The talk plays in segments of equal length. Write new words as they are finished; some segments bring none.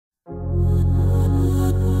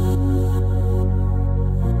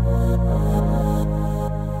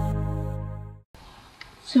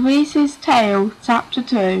Cerise's tail chapter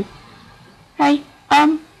 2. Hey,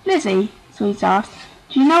 Lizzie, Cerise asked,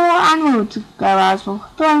 do you know what animal to go as for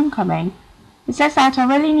Thronecoming? It says that I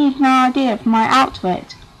really need an idea for my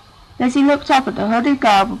outfit. Lizzie looked up at the hooded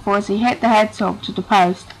girl before she hit the hedgehog to the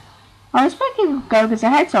post. I was thinking of going as a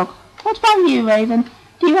hedgehog. What about you, Raven?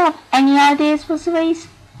 Do you have any ideas for Cerise?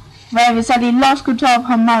 Raven suddenly lost control of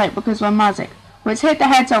her mallet because of her magic, which hit the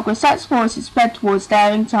hedgehog with such force it sped towards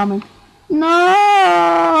Thronecoming.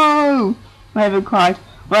 No! Raven cried,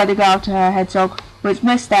 running after her hedgehog, which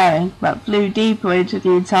missed Daring, but flew deeper into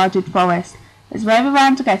the enchanted forest. As Raven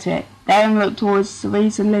ran to get it, Daring looked towards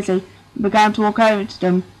Cerise and Lizzie and began to walk over to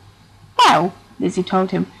them. Well, Lizzie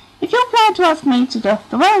told him, if you plan to ask me to the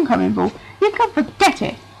Thronecoming ball, you can forget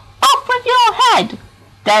it. Off with your head!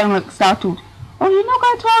 Daring looked startled. Oh, you're not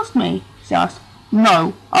going to ask me? She asked.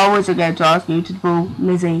 No, I wasn't going to ask you to the ball,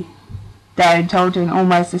 Lizzie, Daring told her in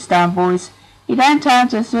almost a stern voice. He then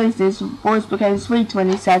turned to Cerise. His voice became sweet when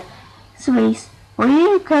he said, Cerise, will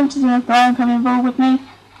you come to the Thronecoming ball with me?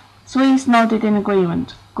 Cerise nodded in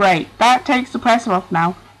agreement. Great, that takes the pressure off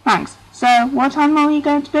now. Thanks. So, what animal are you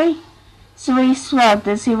going to be? Cerise shrugged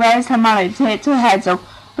as he raised her mallet to hit her hedgehog,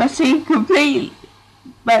 but she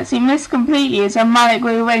missed completely as her mallet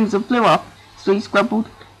grew wings and flew off. Cerise grumbled.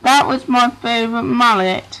 That was my favourite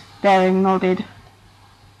mallet. Daring nodded.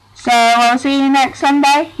 So, I'll see you next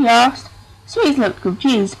Sunday? He asked. Cerise looked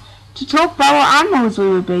confused. To talk about what animals we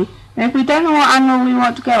would be, and if we don't know what animal we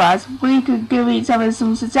want to go as, we could give each other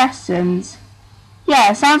some suggestions.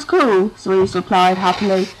 Yeah, sounds cool, Cerise replied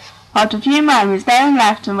happily. After a few moments, Daring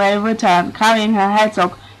left and Raven returned, carrying her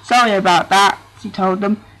hedgehog. Sorry about that, she told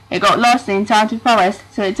them. It got lost in the enchanted forest,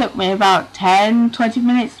 so it took me about 10-20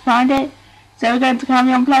 minutes to find it. So we're going to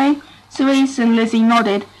carry on playing? Cerise and Lizzie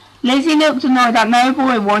nodded. Lizzie looked annoyed that no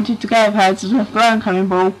boy wanted to go with her to the Thronecoming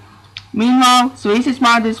ball. Meanwhile, Cerise's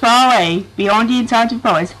mind was far away, beyond the enchanted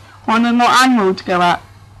forest, wondering what animal to go at.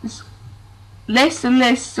 Lists and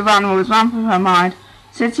lists of animals ran through her mind.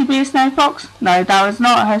 Should she be a snow fox? No, that was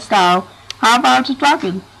not her style. How about a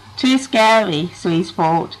dragon? Too scary, Cerise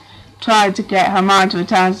thought, trying to get her mind to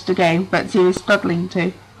return to the game, but she was struggling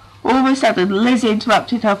to. All of a sudden, Lizzie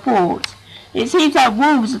interrupted her thoughts. It seems like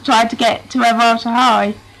wolves have tried to get to Everard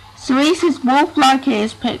High. Cerise's wolf-like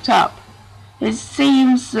ears picked up. It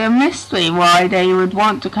seems a mystery why they would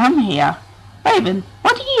want to come here. Raven,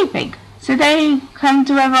 what do you think? Should they come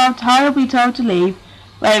to Everard High or be told to leave?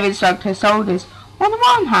 Raven shrugged her shoulders. On the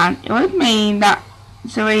one hand, it would mean that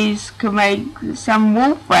Cerise could make some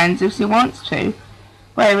wolf friends if she wants to.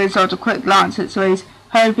 Raven shot a quick glance at Cerise,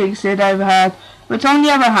 hoping she had overheard. But on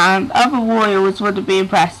the other hand, other warriors wouldn't be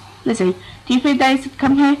impressed. Lizzie, do you think they should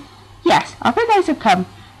come here? Yes, I think they should come.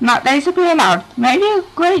 And that they should be allowed. Maybe a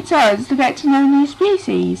great chance to get to know new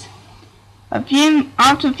species.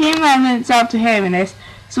 After a few moments after hearing this,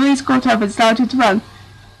 Cerise got up and started to run.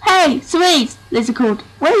 Hey, Cerise, Lizzie called.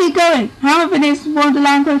 Where are you going? Haven't been in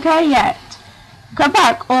Wonderland okay yet? Come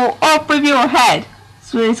back or off with your head.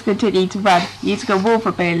 Cerise continued to run, using her wolf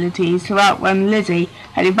abilities to outrun Lizzie,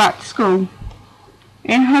 heading back to school.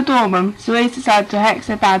 In her dorm room, Cerise decided to hex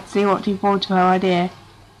her dad to see what he thought of her idea.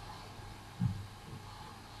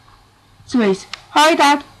 Cerise, hi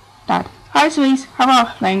Dad. Dad, hi Cerise, how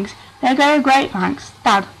are things? They're going great, thanks.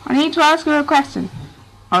 Dad, I need to ask you a question.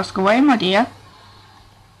 Ask away, my dear.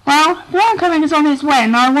 Well, Thronecoming is on his way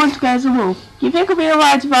and I want to go as a wolf. Do you think it'll be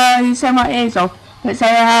alright if I sew my ears off, but say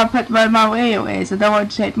I have put them over my real ears and don't want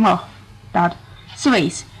to take them off? Dad,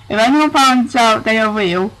 Cerise, if anyone finds out they are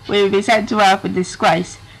real, we will be sent to Earth with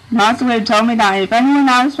disgrace. Master Will told me that if anyone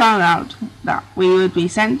else found out that we would be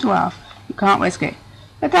sent to Earth, you can't risk it.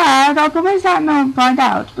 But Dad, I promise that no one will find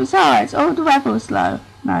out. Besides, all the rebels know.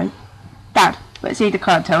 No. Dad, but Cedar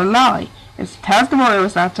can't tell a lie. If she tells the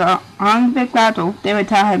royals that I'm the big battle, they will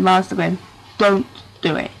tell Headmaster Grim. Don't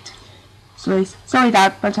do it. Cerise, sorry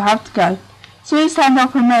Dad, but I have to go. Cerise turned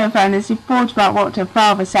off her mirror phone as she thought about what her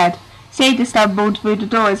father said. Cedar stumbled through the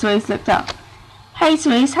door as Cerise looked up. Hey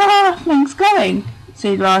Cerise, how are things going?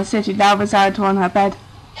 Cedar asked, sitting down beside her on her bed.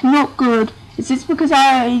 Not good. It's just because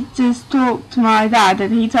I just talked to my dad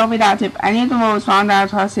and he told me that if any of the royals found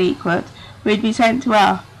out our secret, we'd be sent to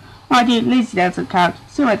Earth. My dear Lizzie doesn't count,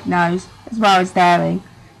 Seward knows, as well as Daring.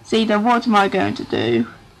 Cedar, what am I going to do?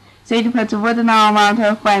 Cedar put a wooden arm around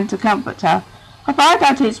her friend to comfort her. I find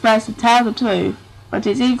out it's best to tell the truth, but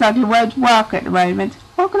it seems like it won't work at the moment.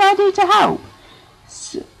 What can I do to help?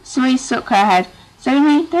 Cerise shook her head.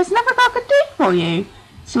 Suddenly, there's nothing I can do for you.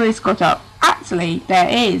 Cerise got up. Actually, there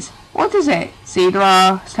is. What is it? Cedar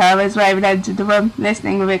asked her as Raven entered the room,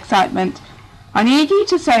 listening with excitement. I need you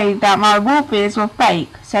to say that my wolf ears were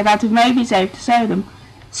fake, so that it may be safe to sew them.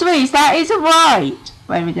 Cerise, that isn't right,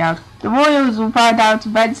 Raven yelled. The royals will find out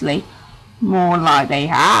eventually. More like they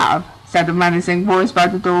have, said a menacing voice by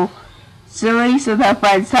the door. Cerise and her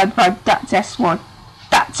friends turned to find Duchess Swan.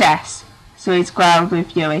 Duchess, Cerise growled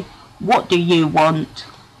with fury. What do you want?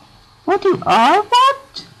 What do I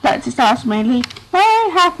want? Duchess asked meanly.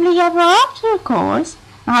 Very happily ever after, of course.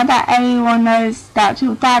 Now that everyone knows that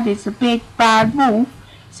your dad is the big bad wolf,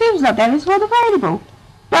 seems like there is one available.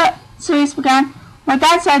 But, Cerise began, my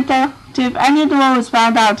dad said that if any of the royals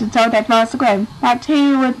found out until they'd lost the ground, that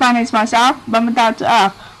he would manage myself, mum and dad to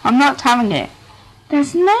Earth. I'm not having it.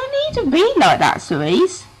 There's no need to be like that,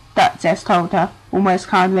 Cerise, Duchess told her, almost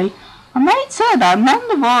kindly. I made sure that none of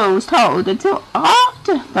the royals told until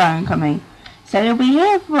after Thronecoming, so you'll be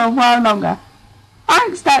here for a while longer.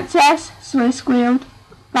 Thanks, Duchess, Cerise squealed.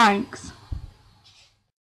 Thanks.